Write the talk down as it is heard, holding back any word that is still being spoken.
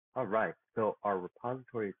All right, so our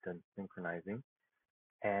repository is done synchronizing.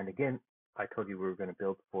 And again, I told you we were going to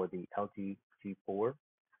build for the LG G4,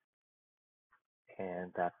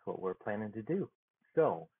 and that's what we're planning to do.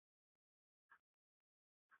 So,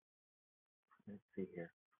 let's see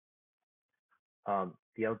here.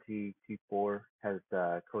 The LG G4 has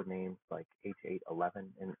code names like H811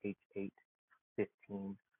 and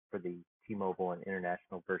H815 for the T-Mobile and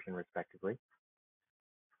international version respectively.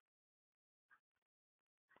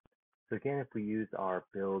 So again, if we use our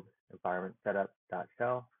build environment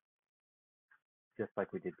setup.shell, just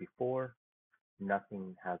like we did before,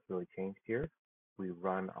 nothing has really changed here. We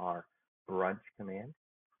run our brunch command,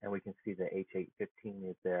 and we can see the H815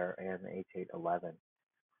 is there and the H811.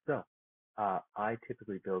 So I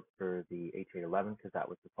typically build for the H811 because that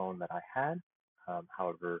was the phone that I had.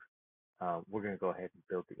 However, we're going to go ahead and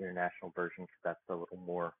build the international version because that's a little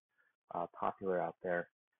more popular out there.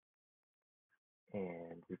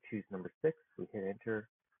 And we choose number 6, we hit enter,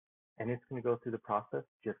 and it's going to go through the process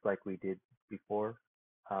just like we did before,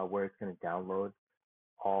 where it's going to download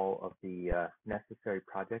all of the necessary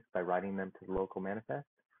projects by writing them to the local manifest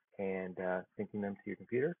and syncing them to your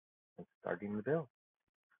computer and starting the build.